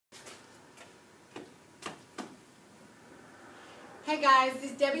Hey guys,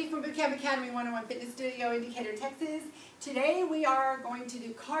 this is Debbie from Bootcamp Academy 101 Fitness Studio in Decatur, Texas. Today we are going to do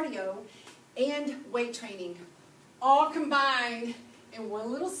cardio and weight training, all combined in one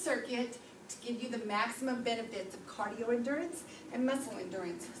little circuit to give you the maximum benefits of cardio endurance and muscle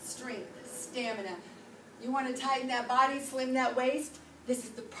endurance, strength, stamina. You want to tighten that body, slim that waist? This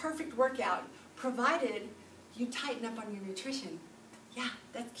is the perfect workout, provided you tighten up on your nutrition. Yeah,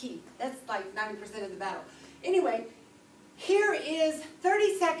 that's key. That's like 90% of the battle. Anyway, here is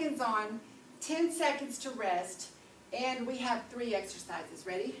 30 seconds on, 10 seconds to rest, and we have 3 exercises.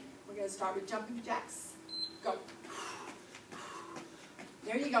 Ready? We're going to start with jumping jacks. Go.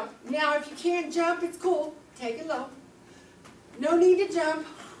 There you go. Now, if you can't jump, it's cool. Take it low. No need to jump.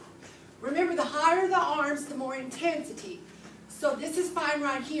 Remember, the higher the arms, the more intensity. So this is fine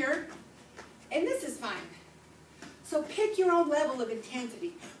right here, and this is fine. So pick your own level of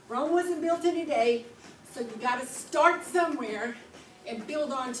intensity. Rome wasn't built in a day, so you got to start somewhere and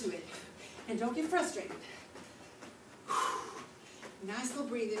build onto it. And don't get frustrated. Nice little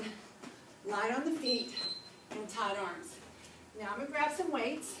breathing, light on the feet, and tight arms. Now I'm going to grab some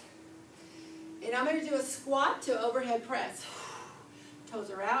weights, and I'm going to do a squat to overhead press. Toes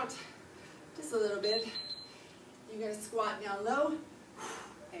are out, just a little bit. You're going to squat down low,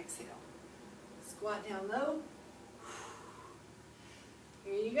 exhale. Squat down low.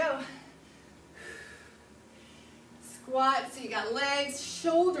 Here you go. Squat, so you got legs,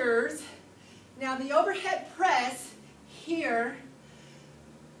 shoulders. Now the overhead press here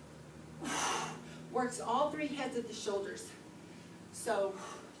works all 3 heads of the shoulders. So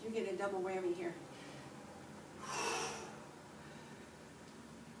you get a double whammy here.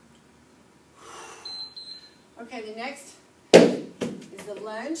 Okay, the next is the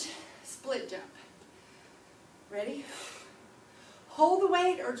lunge split jump. Ready? Hold the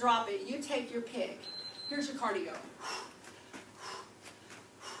weight or drop it. You take your pick. Here's your cardio.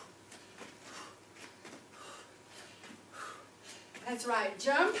 That's right.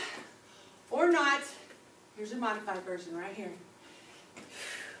 Jump or not. Here's your modified version right here.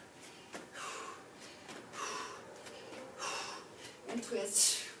 And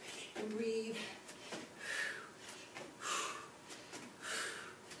twist. And breathe.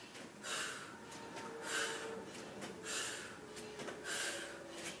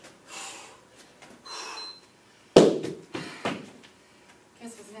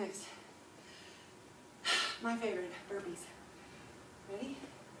 Guess what's next? My favorite, burpees. Ready?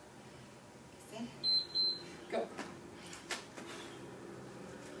 Set. Go.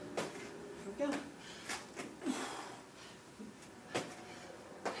 Here we go.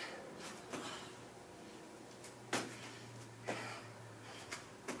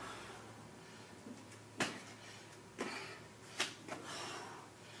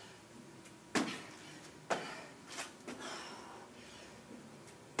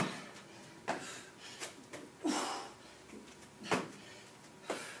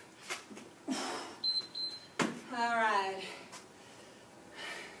 All right.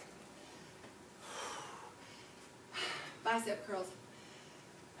 Bicep curls.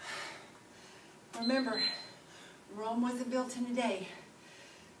 Remember, Rome wasn't built in a day.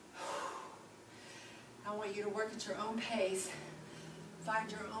 I want you to work at your own pace.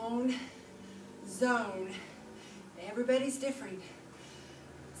 Find your own zone. Everybody's different.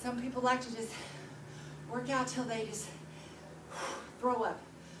 Some people like to just work out till they just throw up.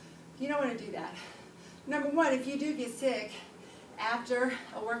 You don't want to do that. Number one, if you do get sick after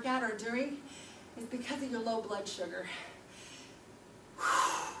a workout or during, it's because of your low blood sugar.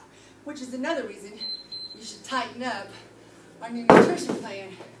 Which is another reason you should tighten up on your nutrition plan.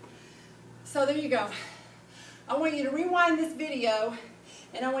 So there you go. I want you to rewind this video,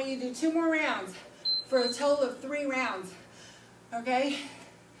 and I want you to do 2 more rounds for a total of 3 rounds. Okay?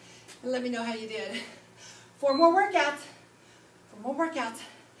 And let me know how you did. For more workouts,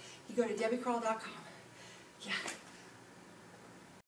 you go to debbiecrawl.com. Yeah.